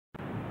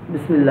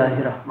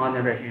বিসমিল্লাহির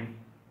রহমানির রহিম।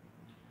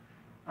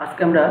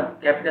 আজকে আমরা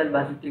ক্যাপিটাল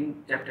বাজেটিং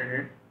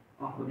চ্যাপ্টারের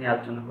অঙ্ক নিয়ে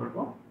আলোচনা করব।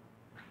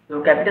 তো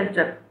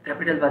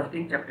ক্যাপিটাল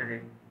বাজেটিং চ্যাপ্টারে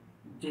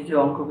যে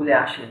অঙ্কগুলি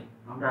আসে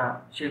আমরা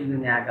সেগুলি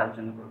নিয়ে আগে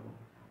আলোচনা করব,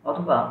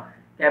 অথবা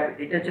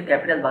এটা হচ্ছে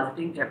ক্যাপিটাল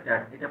বাজেটিং চ্যাপ্টার,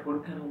 এটা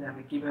পরীক্ষার হলে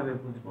আমি কিভাবে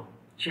বুঝবো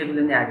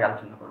সেগুলি নিয়ে আগে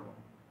আলোচনা করব।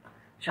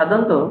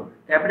 সাধারণত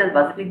ক্যাপিটাল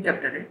বাজেটিং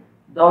চ্যাপ্টারে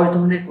 10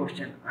 ধরনের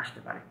কোশ্চেন আসতে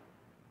পারে।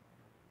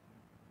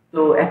 তো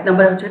 1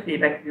 নম্বরে হচ্ছে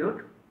পেব্যাক পিরিয়ড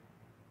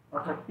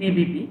অর্থাৎ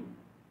পিবিপি,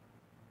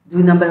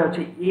 2 নম্বরে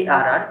হচ্ছে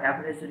ARR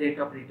average rate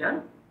of return,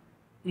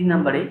 3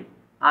 নম্বরে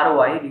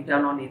ROI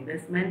return on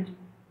investment,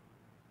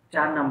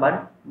 4 number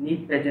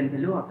NEET present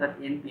value অর্থাৎ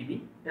NPV,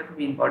 এটা খুব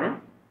important,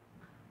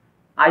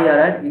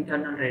 IRR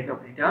internal rate of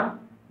return,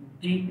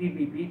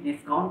 DPBP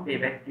discount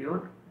payback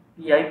period,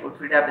 PI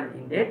profitable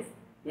index,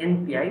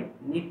 NPI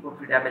NEET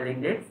profitable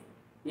index,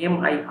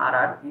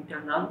 MIRR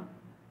internal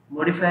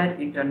modifier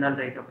internal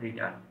rate of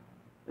return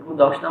এবং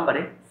 10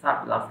 নম্বরে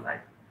surplus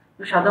life.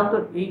 তো সাধারণত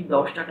এই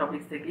 10টা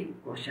topic থেকেই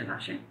কোশ্চেন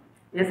আসে।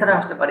 এছাড়া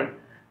আসতে পারে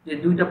যে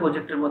 2টা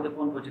প্রজেক্টের মধ্যে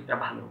কোন প্রজেক্টটা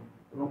ভালো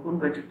এবং কোন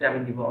প্রজেক্টটা আমি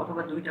নিব,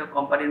 অথবা 2টা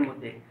কোম্পানির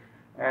মধ্যে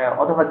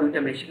অথবা 2টা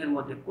মেশিনের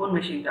মধ্যে কোন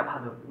মেশিনটা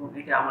ভালো এবং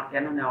এটা আমার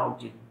কেন নেওয়া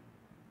উচিত।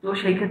 তো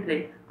সেই ক্ষেত্রে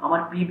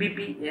আমার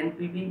পিবিপি,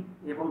 এনপিবি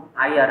এবং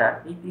IRR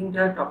এই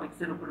 3টা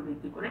টপিকসের উপর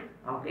ভিত্তি করে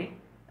আমাকে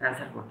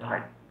অ্যান্সার করতে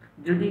হয়।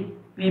 যদি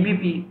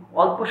পিবিপি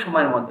অল্প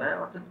সময়ের মধ্যে হয়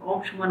অর্থাৎ কম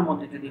সময়ের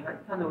মধ্যে যদি হয়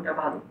তাহলে ওটা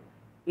ভালো,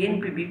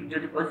 এনপিবি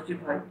যদি পজিটিভ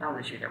হয়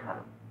তাহলে সেটা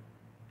ভালো।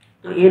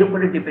 তো এর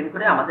উপরে ডিপেন্ড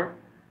করে আমাদের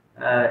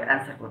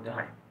অ্যান্সার করতে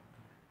হয়।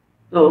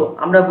 তো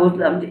আমরা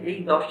বুঝলাম যে এই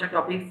 10টা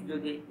টপিকস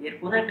যদি এর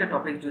কোনো একটা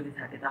টপিক যদি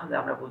থাকে তাহলে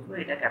আমরা বুঝবো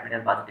এটা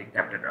ক্যাপিটাল বাজেটিং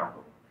চ্যাপ্টারের অঙ্ক।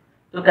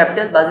 তো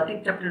ক্যাপিটাল বাজেটিং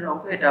চ্যাপ্টারের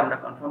অঙ্ক এটা আমরা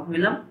কনফার্ম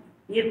হইলাম।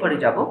 এরপরে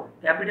যাব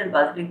ক্যাপিটাল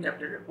বাজেটিং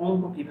চ্যাপ্টারের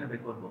অঙ্ক কিভাবে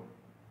করব।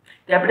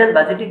 ক্যাপিটাল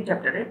বাজেটিং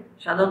চ্যাপ্টারে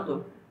সাধারণত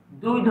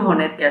 2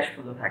 ধরনের ক্যাশ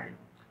ফ্লো থাকে।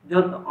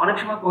 অনেক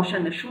সময়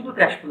কোশ্চেনে শুধু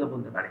ক্যাশ ফ্লো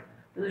বলতে পারে।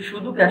 তো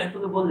শুধু ক্যাশ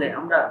ফ্লো বললে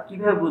আমরা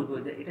কিভাবে বুঝবো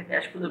যে এটা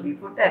ক্যাশ ফ্লো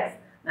বিফোর ট্যাক্স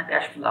না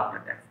ক্যাশ ফ্লো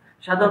আফটার ট্যাক্স।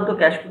 সাধারণত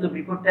ক্যাশ ফ্লো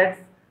বিফোর ট্যাক্স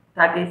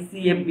থাকে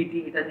CFBT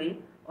এটা দিয়ে,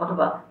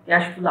 অথবা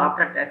cash flow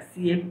after tax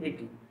CFAT,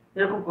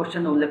 এরকম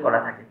কোশ্চেনে উল্লেখ করা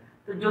থাকে।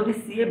 তো যদি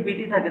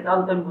CFBT থাকে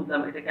তাহলে তো আমি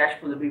বুঝলাম এটা ক্যাশ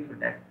ফ্লো বিফোর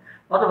ট্যাক্স,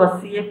 অথবা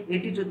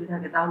CFAT যদি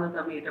থাকে তাহলে তো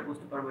আমি এটা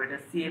বুঝতে পারবো এটা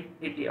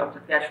CFAT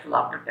অর্থাৎ ক্যাশ ফ্লো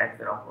আফটার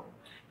ট্যাক্সের অঙ্ক।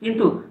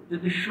 কিন্তু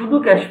যদি শুধু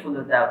ক্যাশ ফ্লো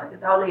দেওয়া থাকে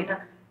তাহলে এটা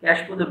ক্যাশ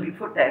ফ্লো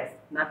বিফোর ট্যাক্স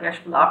না ক্যাশ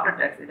ফ্লো আফটার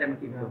ট্যাক্স, এটা আমি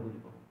কিভাবে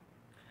বুঝবো।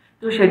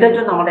 তো সেটার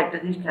জন্য আমার একটা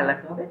জিনিস খেয়াল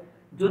রাখতে হবে,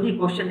 যদি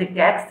কোশ্চেনে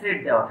ট্যাক্স রেট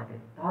দেওয়া থাকে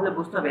তাহলে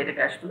বুঝতে হবে এটা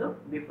ক্যাশ ফ্লো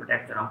বিফোর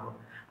ট্যাক্সের অঙ্ক,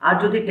 আর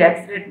যদি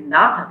ট্যাক্স রেট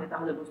না থাকে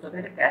তাহলে বুঝতে হবে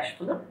এটা ক্যাশ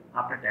ফ্লো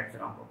আফটার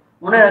ট্যাক্সের অঙ্ক।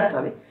 মনে রাখতে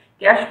হবে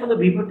ক্যাশ ফ্লো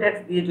বিফোর ট্যাক্স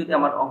দিয়ে যদি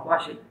আমার অঙ্ক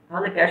আসে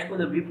তাহলে ক্যাশ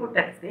ফ্লো বিফোর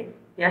ট্যাক্সকে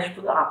ক্যাশ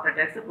ফ্লো আফটার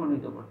ট্যাক্সে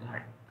পরিণত করতে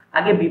হয়।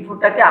 আগে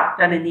বিফোরটাকে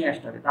আফটারে নিয়ে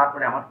আসতে হবে,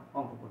 তারপরে আমার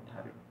অঙ্ক করতে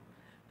হবে।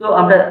 তো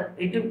আমরা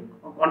এইটু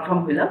কনফার্ম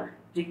হইলাম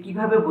যে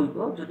কিভাবে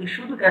বুঝবো যদি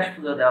শুধু ক্যাশ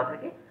ফ্লো দেওয়া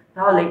থাকে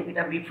তাহলে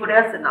এটা বিফোরে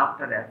আছে না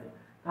আফটারে আছে।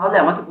 তাহলে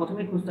আমাকে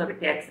প্রথমেই খুঁজতে হবে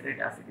ট্যাক্স রেট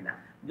আছে কিনা।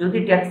 যদি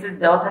ট্যাক্স রেট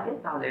দেওয়া থাকে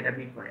তাহলে এটা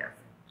বিফোরে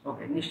আছে।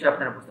 ওকে, নিশ্চয়ই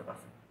আপনারা বুঝতে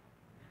পারছেন।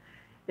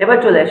 এবার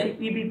চলে আসি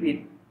পিবিপির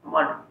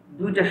আমার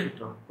 2টা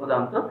সূত্র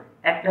প্রধানত।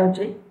 একটা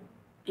হচ্ছে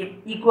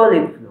equal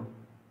inflow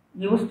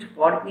used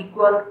for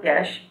equal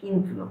cash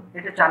inflow,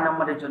 এটা 4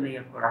 নম্বরের জন্য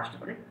ইয়ে করে আসতে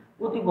পারে।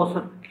 প্রতি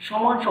বছর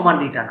সমান সমান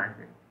রিটার্ন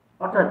আসবে,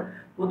 অর্থাৎ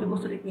প্রতি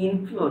বছর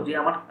ইনফ্লো যে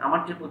আমার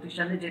যে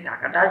প্রতিষ্ঠানে যে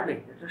টাকাটা আসবে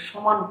এটা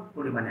সমান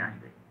পরিমাণে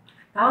আসবে।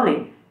 তাহলে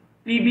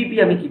পিবিপি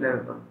আমি কিভাবে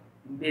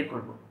বের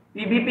করব।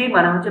 পিবিপি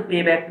মানে হচ্ছে পে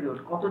ব্যাক পিরিয়ড,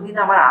 কতদিন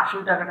আমার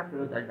আসল টাকাটা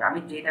ফেরত আসবে। আমি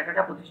যে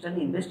টাকাটা প্রতিষ্ঠানে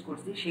ইনভেস্ট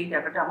করছি সেই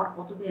টাকাটা আমার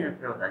কতদিন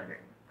ফেরত আসবে।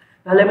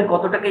 তাহলে আমি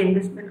কত টাকা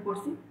ইনভেস্টমেন্ট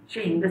করছি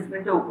সেই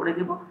ইনভেস্টমেন্টের উপরে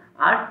দেব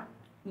আর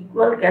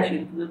ইকুয়াল ক্যাশ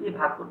ইনফ্লো দিয়ে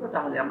ভাগ করবো,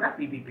 তাহলে আমরা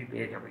পিবিপি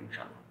পেয়ে যাবো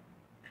ইনশাআল্লাহ।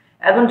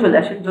 এখন চলে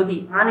আসেন যদি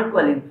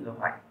আনইকুয়াল ইনফ্লো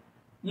হয়,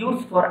 use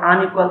for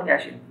unequal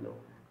cash inflow.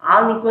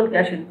 Unequal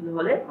cash inflow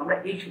হলে আমরা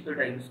এই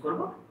সূত্রটা ইউজ করব,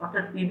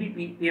 অর্থাৎ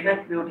PBP payback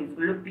period is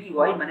equal to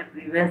PY মানে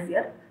previous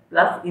year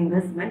plus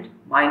investment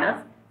minus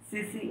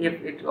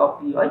CCFAT of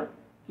PY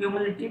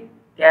cumulative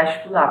cash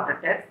flow after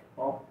tax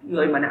of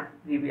PY মানে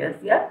previous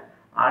year,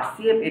 R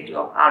CFAT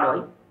of ROI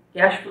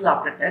cash flow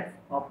after tax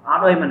of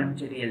ROI মানে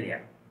হচ্ছে real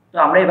ইয়ার। তো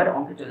আমরা এবার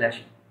অঙ্কে চলে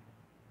আসি।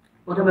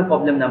 প্রথমে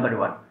প্রবলেম নাম্বার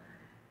 1।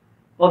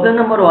 প্রবলেম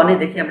নাম্বার 1-এ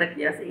দেখি আমরা কি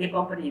আছে। এ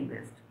কোম্পানি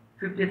ইনভেস্ট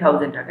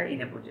 50,000 টাকা in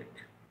a project.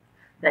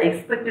 The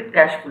expected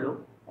cash flow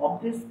of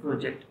this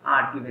project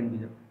are given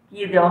below. কি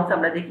দেওয়া হচ্ছে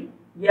আমরা দেখি।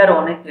 ইয়ার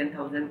 1-এ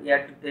 10,000,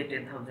 ইয়ার 2-তে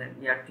 10,000,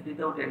 ইয়ার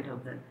 3-তেও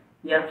 10,000,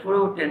 ইয়ার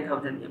 4-এও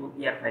 10,000 এবং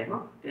ইয়ার 5-এও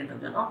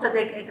 10,000। অর্থাৎ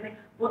এখানে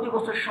প্রতি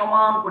বছর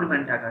সমান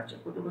পরিমাণ টাকা আসছে,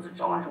 প্রতি বছর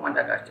সমান সমান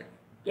টাকা আসছে,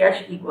 ক্যাশ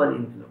ইকুয়াল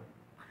ইনফ্লো।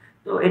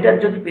 তো এটার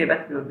যদি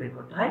পেব্যাক পিরিয়ড বের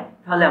করতে হয়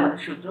তাহলে আমাদের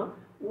সূত্র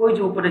ওই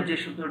যে উপরের যে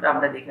সূত্রটা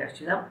আমরা দেখে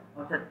আসছিলাম,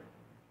 অর্থাৎ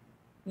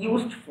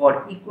used for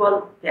equal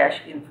cash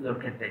inflow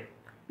ক্ষেত্রে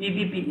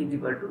PBP is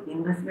equal to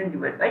investment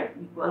divided by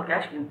equal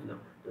cash inflow।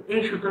 তো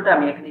এই সূত্রটা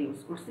আমি এখানে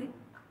ইউজ করছি,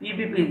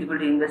 PBP is equal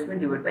to investment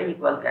divided by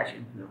equal cash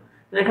inflow।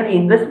 তো এখানে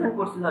ইনভেস্টমেন্ট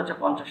করছিল হচ্ছে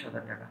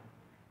 50,000 টাকা,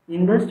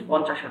 ইনভেস্ট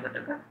 50,000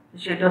 টাকা,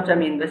 সেটা হচ্ছে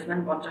আমি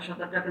ইনভেস্টমেন্ট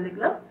 50,000 টাকা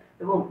লিখলাম,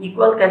 এবং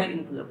ইকুয়াল ক্যাশ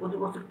ইনফ্লো প্রতি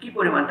বছর কি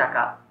পরিমাণ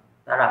টাকা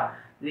তারা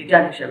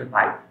রিটার্ন হিসাবে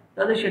পায়,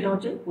 তাহলে সেটা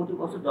হচ্ছে প্রতি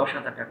বছর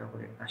 10,000 টাকা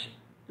করে আসে।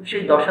 তো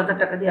সেই 10,000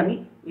 টাকা দিয়ে আমি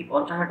এই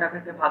 50,000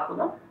 টাকাকে ভাগ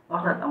করলাম,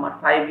 অর্থাৎ আমার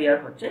 5 ইয়ার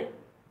হচ্ছে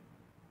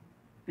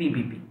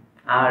পিবিপি।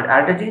 আর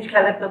আরেকটা জিনিস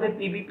খেয়াল রাখতে হবে,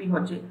 পিবিপি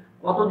হচ্ছে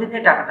কতদিনে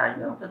টাকাটা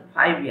আসবে, অর্থাৎ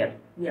 5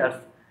 ইয়ার্স।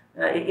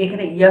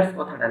 এখানে ইয়ার্স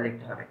কথাটা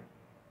লিখতে হবে।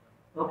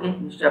 ওকে,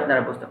 নিশ্চয়ই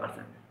আপনারা বুঝতে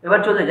পারছেন। এবার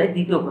চলে যাই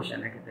দ্বিতীয়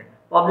কোশ্চেনের ক্ষেত্রে।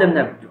 Problem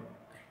number 2,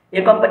 a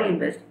company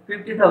invest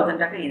 50,000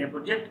 টাকা in a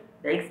project,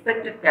 the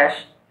expected cash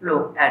flow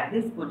at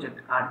this project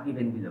are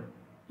given below.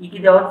 কি কি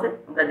দেওয়া আছে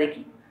আমরা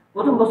দেখি।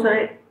 প্রথম বছরে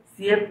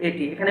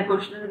সিএফএটি, এখানে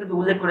কোশ্চেনে কিন্তু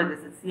উল্লেখ করে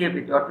দিয়েছে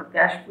সিএফএটি অর্থাৎ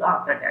ক্যাশ ফ্লো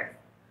আফটার ট্যাক্স।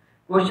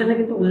 কোশ্চেনে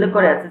কিন্তু উল্লেখ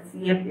করে আছে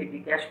CFAT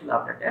cash flow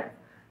after tax.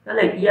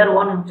 তাহলে ইয়ার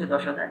 1 হচ্ছে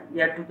 10,000,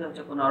 ইয়ার 2 তে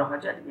হচ্ছে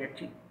 15,000, ইয়ার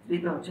 3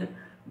 তে হচ্ছে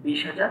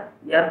 20,000,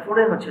 ইয়ার 4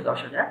 এ হচ্ছে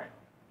 10,000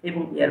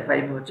 এবং ইয়ার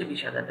 5 এ হচ্ছে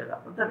 20,000 টাকা।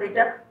 অর্থাৎ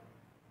এটা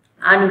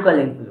আনইকুয়াল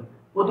ইনফ্লো,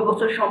 প্রতি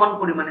বছর সমান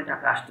পরিমাণে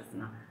টাকা আসতেছে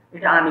না,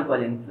 এটা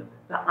আনইকুয়াল ইনফ্লো।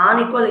 তো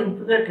আনইকুয়াল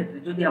ইনফ্লোর ক্ষেত্রে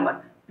যদি আমার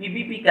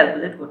পিবিপি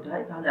ক্যালকুলেট করতে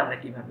হয় তাহলে আমরা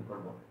কিভাবে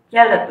করব?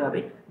 খেয়াল রাখতে হবে,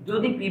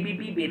 যদি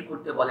পিবিপি বের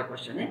করতে বলে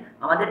কোশ্চেনে,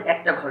 আমাদের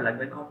একটা ঘর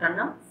লাগবে, ঘরটার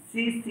নাম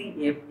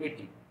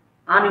সিসিএফএটি।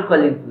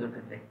 আনইকুয়াল ইনফ্লোর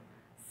ক্ষেত্রে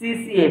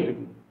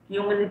সিসিএফএটি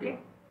কিউমুলেটিভ,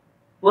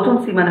 প্রথম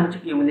সি মানে হচ্ছে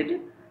কিউমুলেটিভ,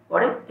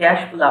 পরে cash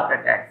flow after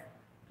tax,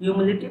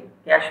 cumulative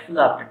cash flow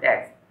after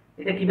tax.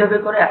 এটা কিভাবে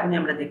করে এখনই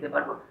আমরা দেখতে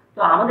পারবো। তো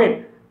আমাদের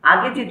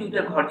আগে যে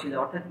দুইটা ঘর ছিল,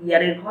 অর্থাৎ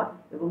ইয়ারের ঘর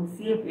এবং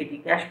সিএফএটি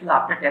ক্যাশ ফ্লো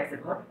আফটার ট্যাক্সের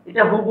ঘর,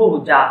 এটা হুবহু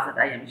যা আছে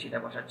তাই আমি সেটা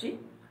বসাচ্ছি।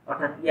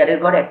 অর্থাৎ ইয়ারের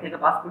ঘর 1 থেকে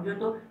 5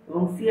 পর্যন্ত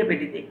এবং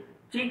সিএফএটিতে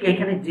ঠিক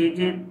এখানে যে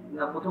যে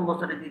প্রথম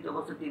বছরে, দ্বিতীয়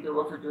বছর, তৃতীয়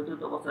বছর,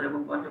 চতুর্থ বছর এবং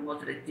পঞ্চম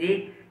বছরে যে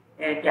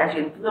ক্যাশ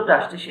ইনফ্লোটা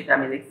আসছে সেটা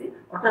আমি লিখছি।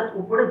 অর্থাৎ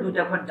উপরে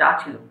দুইটা ঘর যা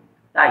ছিল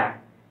তাই,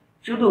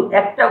 শুধু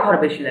একটা ঘর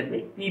বেশি লাগবে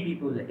পিবিপি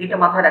বলে, এটা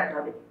মাথায় রাখতে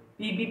হবে।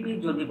 পিবিপি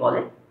যদি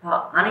বলে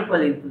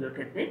আনইকুয়াল ইনফ্লোর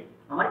ক্ষেত্রে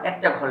আমার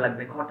একটা ঘর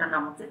লাগবে, ঘরটার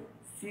নাম হচ্ছে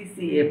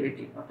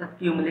সিসিএফএটি অর্থাৎ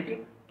cumulative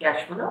cash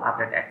flow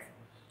after tax.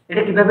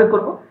 এটা কিভাবে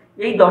করব?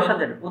 এই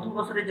 10,000, প্রথম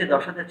বছরে যে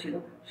 10,000 ছিল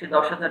সেই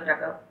 10,000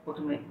 টাকা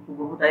প্রথমে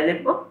হুবহু তাই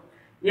লিখবো।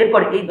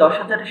 এরপর এই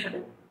 10,000-এর সাথে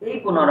এই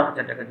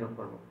 15,000 টাকা যোগ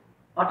করব,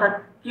 অর্থাৎ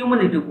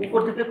কিউমুলেটিভ উপর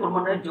থেকে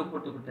ক্রমান্বয়ে যোগ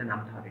করতে করতে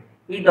নামতে হবে।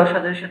 এই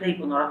 10,000-এর সাথে এই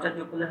 15,000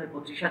 যোগ করলে হয়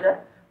 25,000,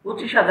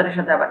 25,000-এর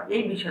সাথে আবার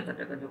এই 20,000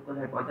 টাকা যোগ করলে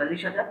হয়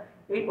 45,000,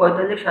 এই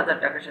 45,000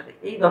 টাকার সাথে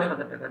এই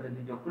 10,000 টাকা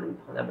যদি যোগ করি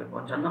তাহলে হবে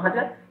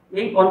 55,000,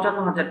 এই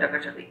 55,000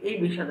 টাকার সাথে এই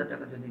 20,000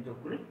 টাকা যদি যোগ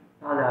করি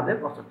তাহলে হবে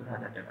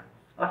 75,000 টাকা।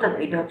 অর্থাৎ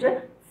এটা হচ্ছে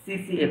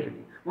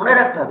সিসিএফএটি। মনে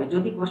রাখতে হবে,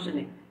 যদি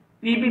কোশ্চেনে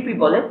পিবিপি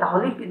বলে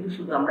তাহলেই কিন্তু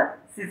শুধু আমরা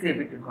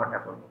সিসিএফএটির ঘরটা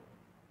করব।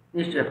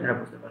 নিশ্চয়ই আপনারা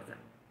বুঝতে পারছেন।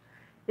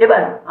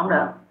 এবার আমরা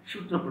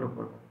সূত্র প্রয়োগ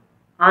করব।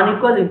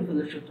 আনইকুয়াল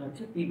ইনফ্লোর সূত্র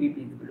হচ্ছে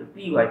পিবিপি গুলো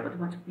পিওয়াই, প্রথম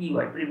হচ্ছে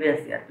PY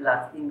previous year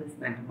plus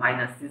investment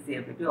minus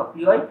সিসিএফএটি of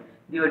PY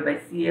divide by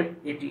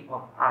CFAT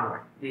of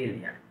আরওয়াই real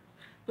ইয়ার।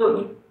 তো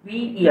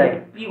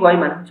পিওয়াই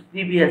মানে হচ্ছে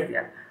প্রিভিয়াস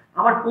ইয়ার,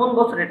 আমার কোন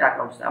বছরে টাকা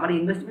উঠছে, আমার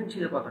ইনভেস্টমেন্ট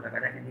ছিল কত টাকা,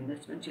 দেখেন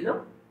ইনভেস্টমেন্ট ছিল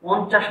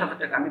 50,000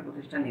 টাকা, আমি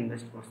প্রতিষ্ঠানে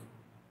ইনভেস্ট করছি।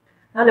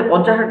 তাহলে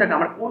 50,000 টাকা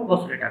আমার কোন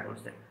বছরে টাকা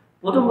উঠছে?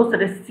 প্রথম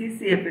বছরে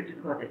সিসিএফএটির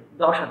ঘরে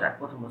 10,000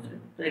 প্রথম বছরে,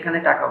 তো এখানে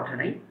টাকা ওঠে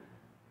নাই।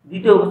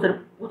 দ্বিতীয় বছরে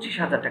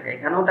 25,000 টাকা,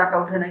 এখানেও টাকা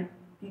ওঠে নাই।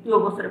 তৃতীয়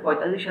বছরে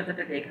 45,000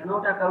 টাকা, এখানেও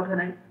টাকা ওঠে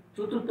নাই।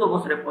 চতুর্থ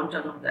বছরে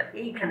 55,000,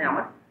 এইখানে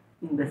আমার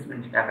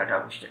ইনভেস্টমেন্টের টাকাটা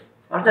উঠছে,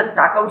 অর্থাৎ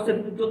টাকা উঠছে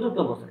কিন্তু চতুর্থ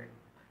বছরে।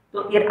 তো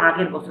এর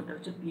আগের বছরটা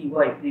হচ্ছে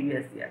পিওয়াই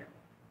প্রিভিয়াস ইয়ার,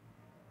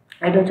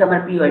 এটা হচ্ছে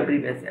আমার পিওয়াই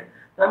প্রিভিয়াস ইয়ার।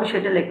 তো আমি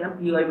সেটা লিখলাম,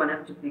 পিওয়াই মানে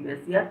হচ্ছে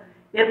প্রিভিয়াস ইয়ার।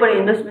 এরপরে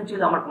ইনভেস্টমেন্ট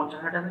ছিল আমার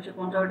 50,000 টাকা, সে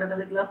 50,000 টাকা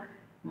লিখলাম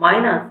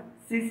মাইনাস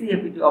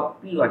সিসিএফএটি অফ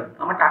পিওয়াই,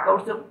 আমার টাকা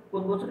উঠছে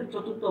কোন বছরে?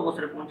 চতুর্থ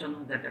বছরে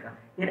 55,000 টাকা।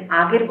 এর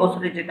আগের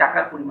বছরে যে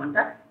টাকার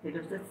পরিমাণটা এটা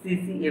হচ্ছে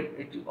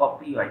সিসিএফএটি অফ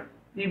পিওয়াই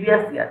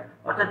প্রিভিয়াস ইয়ার,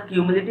 অর্থাৎ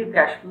কিউমুলেটিভ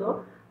ক্যাশ ফ্লো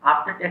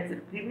আফটার ট্যাক্সের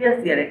প্রিভিয়াস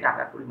ইয়ারের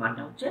টাকার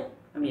পরিমাণটা হচ্ছে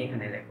আমি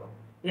এখানে লিখবো।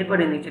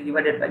 এরপরে নিচে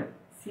ডিভাইডেড বাই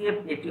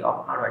সিএফএটি অফ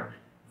আরওয়াই,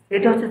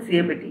 এটা হচ্ছে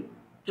সিএফএটি,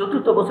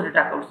 চতুর্থ বছরে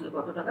টাকা উঠছিল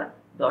কত টাকা?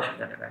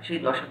 10,000 টাকা, সেই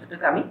 10,000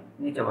 টাকা আমি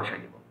নিচে বসাই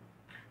দেবো।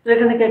 তো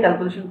এখানে কে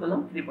ক্যালকুলেশন করলাম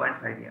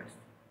 3.5 ইয়ার্স,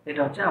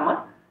 এটা হচ্ছে আমার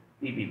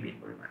পিবিপির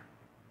পরিমাণ।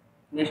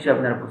 নিশ্চয়ই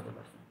আপনারা বুঝতে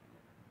পারছেন।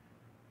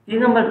 3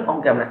 নম্বর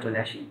অঙ্কে আমরা চলে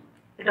আসি,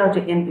 এটা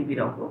হচ্ছে এনপিপির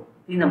অঙ্ক।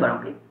 3 নম্বর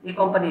অঙ্কে এই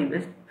কোম্পানি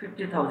ইনভেস্ট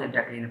 50,000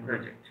 টাকা in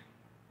project,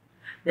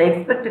 the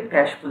expected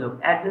cash flow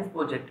at this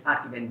project are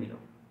given below.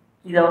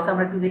 কি দেওয়া আছে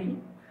আমরা একটু দেখি।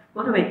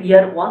 প্রথমে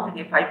ইয়ার 1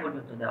 থেকে 5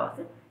 পর্যন্ত দেওয়া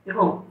আছে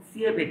এবং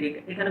সিএফএটি,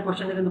 এখানে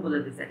কোশ্চেনে কিন্তু বলে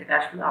দিচ্ছে এটা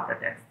ক্যাশ ফ্লো আফটার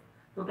ট্যাক্স।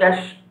 তো ক্যাশ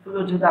ফ্লো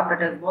যেহেতু আফটার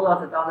ট্যাক্স বলা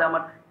আছে তাহলে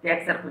আমার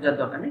ট্যাক্স আর খোঁজার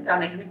দরকার নেই,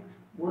 কারণ এখানে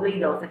বলেই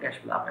দেওয়া আছে ক্যাশ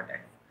ফ্লো আফটার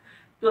ট্যাক্স।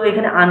 তো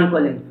এখানে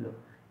আনইকুয়াল ইনফ্লো,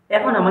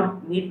 এখন আমার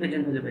নিট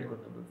প্রেজেন্ট ভ্যালু বের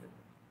করতে বলছে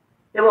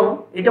এবং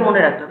এটা মনে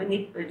রাখতে হবে,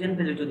 নিট প্রেজেন্ট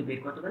ভ্যালু যদি বের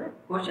করতে পারে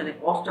কোশ্চেনে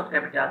কস্ট অফ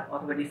ক্যাপিটাল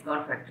অথবা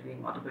ডিসকাউন্ট ফ্যাক্টরিং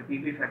অথবা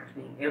পিপি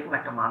ফ্যাক্টরিং এরকম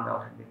একটা মান দেওয়া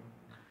থাকবে।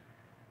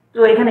 তো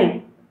এখানে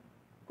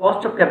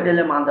কস্ট অফ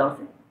ক্যাপিটালের মান দেওয়া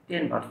আছে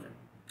 10%।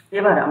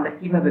 এবার আমরা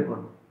কিভাবে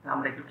করব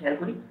আমরা একটু খেয়াল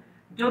করি।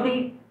 যদি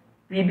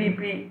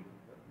পিবিপি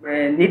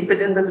নিট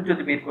প্রেজেন্ট ভ্যালু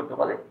যদি বের করতে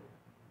বলে,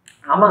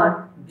 আমার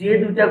যে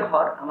দুইটা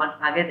ঘর আমার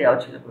আগে দেওয়া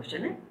ছিল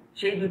কোশ্চেনে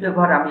সেই দুইটা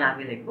ঘর আমি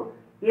আগে লিখবো,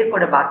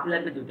 এরপরে বাকি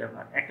লাগবে দুইটা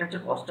ঘর, একটা হচ্ছে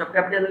কস্ট অফ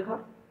ক্যাপিটালের ঘর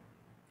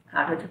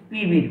আর হচ্ছে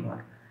পিবির ঘর।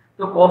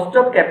 তো কস্ট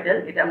অফ ক্যাপিটাল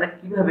এটা আমরা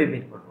কিভাবে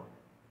বের করব?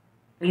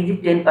 এই যে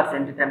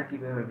 10% এটা আমি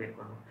কিভাবে বের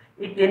করব?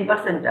 এই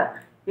 10%টা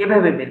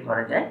এভাবে বের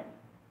করা যায়।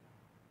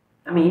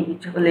 আমি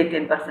ইচ্ছা করলে এই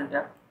 10%টা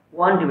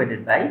 1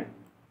 divided by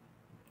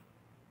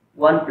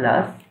 1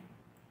 plus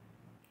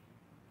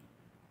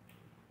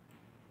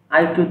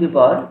i to the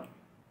power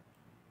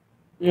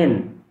n,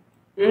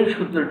 এই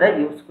সূত্রটা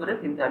ইউজ করে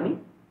কিন্তু আমি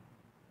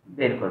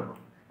বের করব।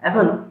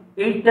 এখন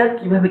এইটা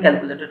কিভাবে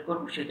ক্যালকুলেটেড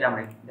করব সেটা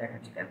আমরা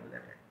দেখাচ্ছি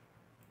ক্যালকুলেটর।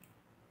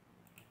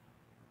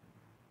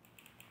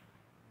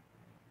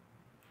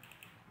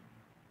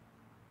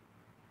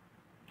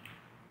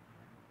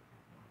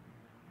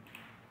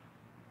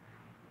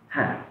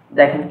 হ্যাঁ,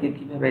 দেখেন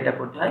কিভাবে এটা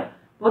করতে হয়।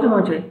 প্রথম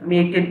হচ্ছে আমি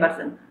এই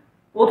 10%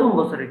 প্রথম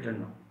বছরের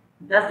জন্য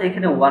জাস্ট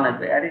এখানে 1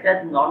 আসবে, আর এটা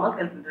নর্মাল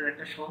ক্যালকুলেটরের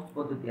একটা সহজ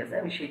পদ্ধতি আছে,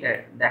 আমি সেটা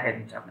দেখাই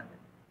দিচ্ছি আপনাদের।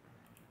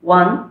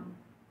 1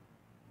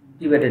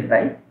 ডিভাইডেড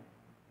বাই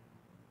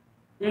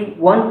এই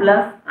 1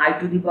 plus i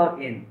to the power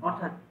n,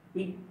 অর্থাৎ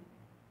এই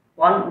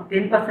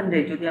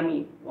 10% যদি আমি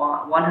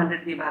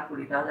 100 দিয়ে ভাগ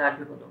করি তাহলে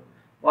আসবে কত?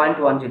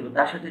 0.10।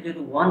 তার সাথে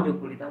যদি 1 যোগ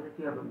করি তাহলে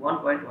কি হবে?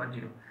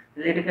 1.10।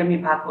 তাহলে এটাকে আমি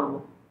ভাগ করব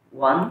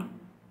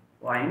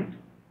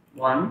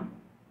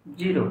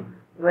 1.10।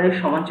 এবার এই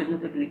সমান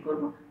চিহ্নতে ক্লিক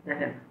করব,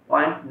 দেখেন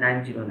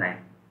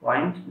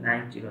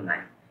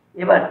 0.909।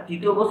 এবার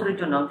তৃতীয় বছরের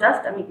জন্য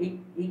জাস্ট আমি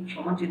এই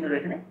সমান চিহ্নের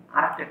এখানে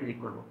আরেকটা ক্লিক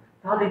করব,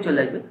 তাহলে চলে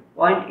আসবে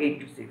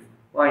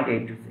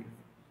 0.826।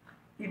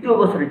 তৃতীয়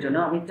বছরের জন্য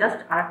আমি জাস্ট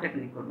আরেকটা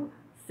ক্লিক করব,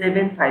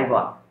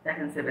 751,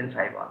 দেখেন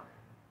 751।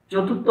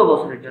 চতুর্থ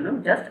বছরের জন্য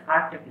আমি জাস্ট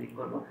আরেকটা ক্লিক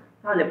করব,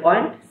 তাহলে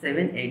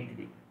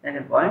 0.783,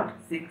 দেখেন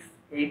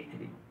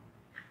 0.683।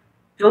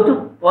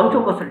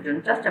 পঞ্চম বছরের জন্য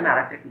জাস্ট আমি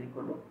আরেকটা ক্লিক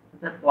করব,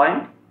 অর্থাৎ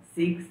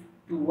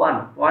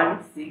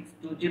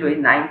 0.621, এই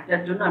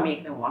 9টার জন্য আমি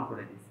এখানে 1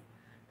 করে দিয়েছি।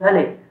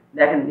 তাহলে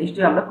দেখেন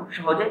নিশ্চয়ই আমরা খুব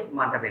সহজে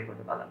মানটা বের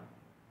করতে পারলাম।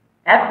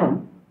 এখন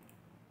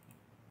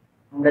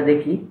আমরা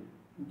দেখি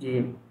যে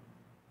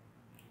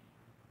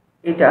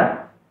এটা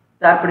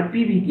তারপরে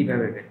পিভি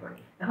কিভাবে বের করে।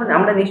 এখন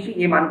আমরা নিশ্চয়ই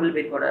এই মানগুলো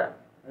বের করা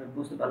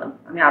বুঝতে পারলাম।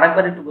 আমি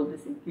আরেকবার একটু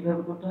বলতেছি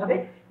কিভাবে করতে হবে।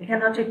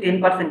 এখানে হচ্ছে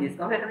 10%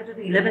 ডিসকাউন্ট, এখানে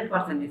যদি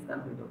 11%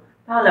 ডিসকাউন্ট হইতো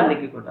তাহলে আমরা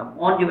কি করতাম?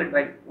 1 ডিভাইড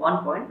বাই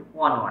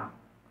 1.11।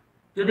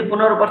 যদি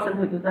 15%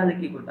 হইতো তাহলে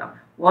কি করতাম?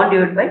 1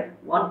 ডিভাইড বাই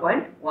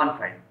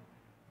 1.15।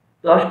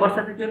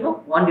 10%-এর জন্য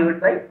 1 ডিভাইড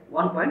বাই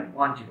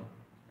 1.10।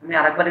 আমি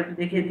আরেকবার একটু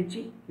দেখিয়ে দিচ্ছি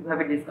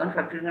কিভাবে ডিসকাউন্ট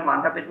ফ্যাক্টরিংয়ের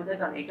মানটা বের করতে হয়,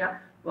 কারণ এটা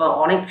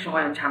অনেক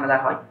সময় ঝামেলা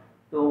হয়।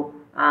 তো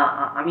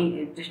আমি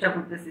চেষ্টা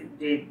করতেছি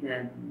যে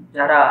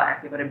যারা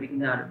একেবারে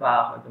বিগিনার বা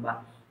হয়তো বা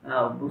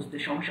বুঝতে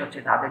সমস্যা হচ্ছে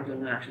তাদের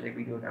জন্য আসলে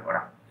ভিডিওটা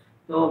করা।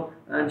 তো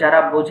যারা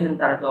বোঝেন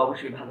তারা তো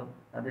অবশ্যই ভালো,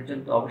 তাদের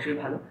জন্য তো অবশ্যই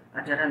ভালো,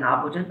 আর যারা না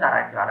বোঝেন তারা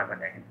একটু আরেকবার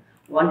দেখেন।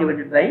 1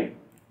 ডিভাইডেড বাই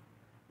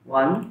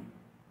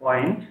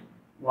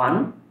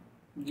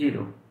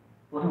 1.10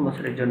 প্রথম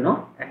বছরের জন্য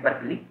একবার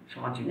ক্লিক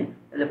সমান চিহ্নে,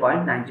 তাহলে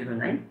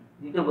 0.909।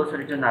 দ্বিতীয়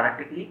বছরের জন্য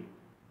আরেকটা ক্লিক,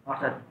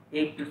 অর্থাৎ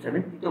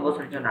 827। তৃতীয়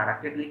বছরের জন্য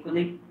আরেকটা ক্লিক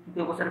করলেই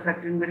তৃতীয় বছরের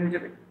ফ্যাক্টরিং বের হয়ে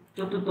যাবে।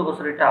 চতুর্থ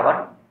বছরেরটা আবার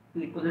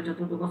ক্লিক করলে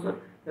চতুর্থ বছর,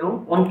 এবং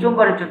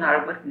পঞ্চমবারের জন্য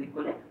আরেকবার ক্লিক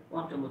করলে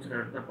পঞ্চম বছরের,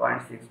 অর্থাৎ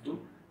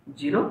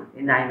 0.620।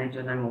 এই 9-এর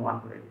জন্য আমি 1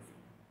 করে দিয়েছি।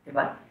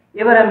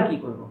 এবার আমি কি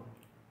করব?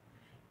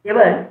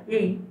 এবার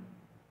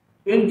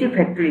এই যে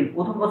ফ্যাক্টরিং,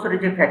 প্রথম বছরের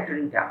যে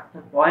ফ্যাক্টরিংটা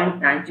অর্থাৎ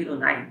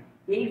 0.909,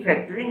 এই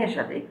ফ্যাক্টরিং এর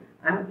সাথে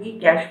আমি এই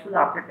ক্যাশ ফ্লো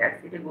আফটার ট্যাক্স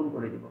এটা গুণ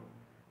করে দেব,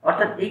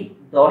 অর্থাৎ এই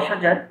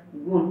 10,000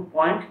 গুণ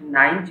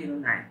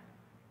 0.909,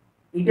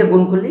 এইটা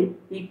গুণ করলেই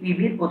এই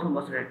পিভির প্রথম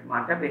বছরের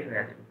মানটা বের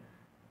হয়ে যাবে।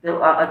 তো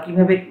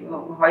কিভাবে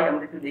হয়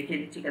আমরা একটু দেখিয়ে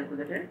দিচ্ছি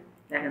ক্যালকুলেটরে।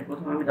 দেখেন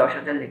প্রথমে আমি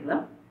 10,000 লিখলাম,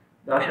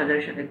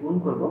 10,000-এর সাথে গুণ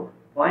করব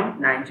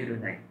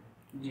 0.909,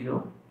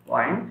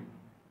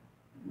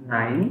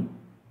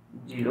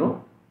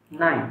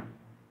 0.909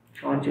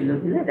 সমান চিহ্ন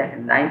দিলে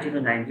দেখেন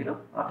 9090,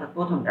 অর্থাৎ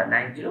প্রথমটা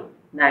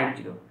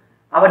 9090।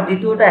 আবার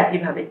দ্বিতীয়টা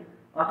একইভাবে,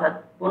 অর্থাৎ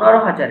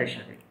 15,000-এর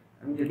সাথে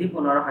আমি যদি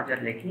 15,000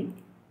 লিখি,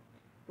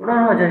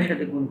 15,000-এর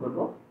সাথে গুণ করব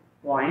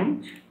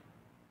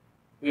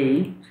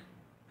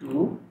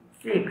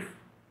 0.826,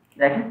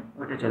 দেখেন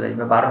ওটা চলে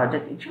আসবে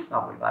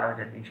 12,390,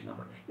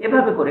 12,390।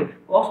 এভাবে করে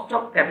কস্ট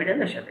অফ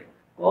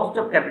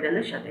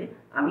ক্যাপিটালের সাথে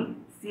আমি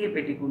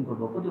সিএপিটি গুণ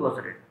করব প্রতি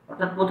বছরের,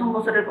 অর্থাৎ প্রথম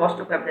বছরের কস্ট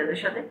অফ ক্যাপিটালের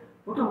সাথে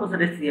প্রথম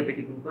বছরের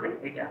সিএপিটি গুণ করে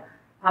এটা,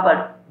 আবার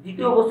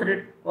দ্বিতীয় বছরের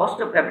কস্ট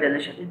অফ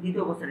ক্যাপিটালের সাথে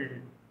দ্বিতীয় বছরের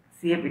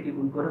সিএপিটি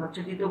গুণ করে হচ্ছে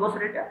দ্বিতীয়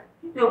বছরেরটা,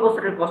 তৃতীয়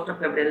বছরের কস্ট অফ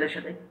ক্যাপিটালের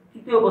সাথে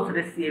তৃতীয়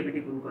বছরের সিএপিটি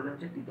গুণ করলে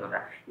হচ্ছে তৃতীয়টা।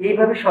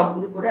 এইভাবে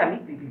সবগুলো করে আমি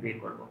পিভি বের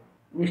করব।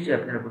 নিশ্চয়ই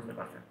আপনারা বুঝতে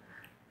পারছেন।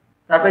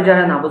 তারপরে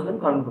যারা না বুঝবেন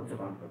কমেন্ট বক্সে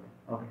কমেন্ট করবেন।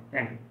 ওকে,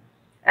 থ্যাংক ইউ।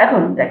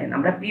 এখন দেখেন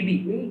আমরা পিভি,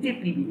 এই যে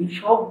পিভি, এই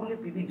সবগুলি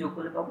পিভি যোগ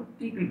করলে পাবো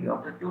টিপিভি,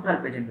 অর্থাৎ টোটাল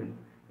প্রেজেন্ট ভ্যালু।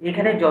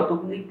 এখানে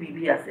যতগুলি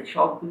পিভি আছে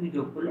সবগুলি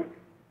যোগ করলে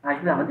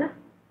আসবে আমাদের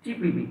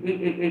টিপিভি।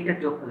 এইটা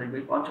যোগ করলে আসবে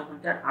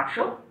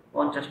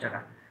 55,850 টাকা।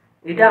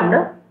 এটা আমরা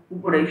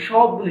উপরে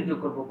সবগুলি যোগ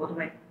করবো।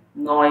 প্রথমে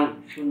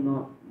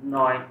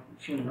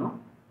 9090,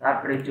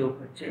 তারপরে যোগ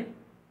হচ্ছে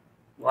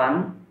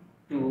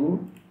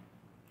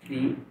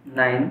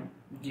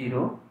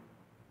 12390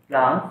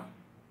 প্লাস,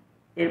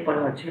 এরপরে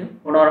হচ্ছে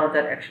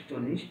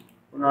 15,140,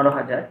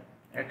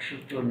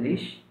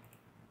 15,140,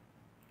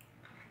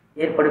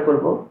 এরপরে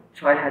করব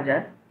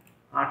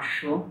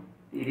 6,800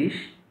 30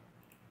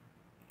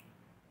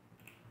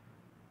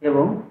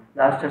 এবং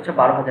লাস্ট হচ্ছে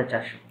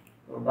 12,400।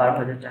 তো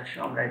 12,400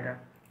 আমরা এটা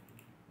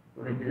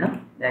করে দিলাম।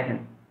 দেখেন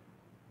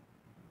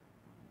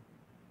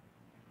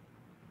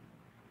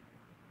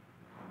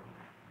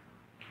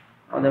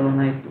আমাদের মনে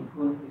হয় একটু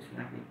ভুল হয়েছে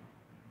নাকি।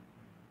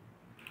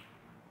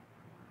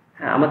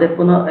 হ্যাঁ, আমাদের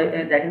কোনো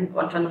দেখেন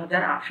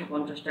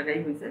 55,850 টাকাই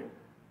হয়েছে।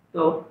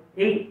 তো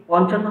এই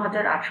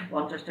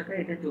 55,850 টাকা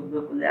এটা যোগ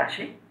করলে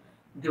আসে,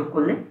 যোগ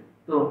করলে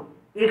তো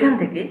এখান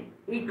থেকে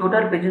এই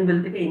টোটাল প্রেজেন্ট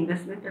ভ্যালু থেকে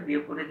ইনভেস্টমেন্টটা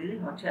বিয়োগ করে দিলে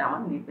হচ্ছে আমার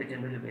নেট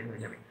প্রেজেন্ট ভ্যালু বের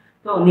হয়ে যাবে।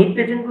 তো নেট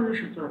প্রেজেন্ট ভ্যালুর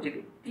সূত্র হচ্ছে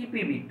কি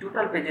TPV,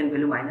 total present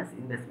value minus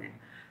investment.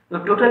 তো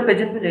টোটাল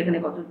প্রেজেন্ট ভ্যালু এখানে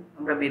কত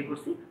আমরা বের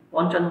করছি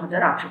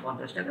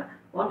 55,850 টাকা।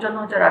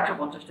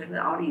 55,850 টাকা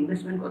আমার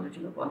ইনভেস্টমেন্ট কত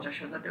ছিল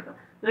 50,000 টাকা।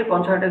 তো এই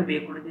 50,000 টাকা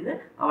বিয়োগ করে দিলে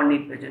আমার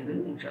নেট প্রেজেন্ট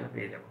ভ্যালু ইনশাআল্লাহ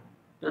পেয়ে যাবো।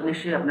 তো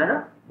নিশ্চয়ই আপনারা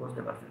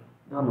বুঝতে পারছেন।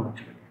 ধন্যবাদ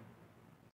সবাইকে।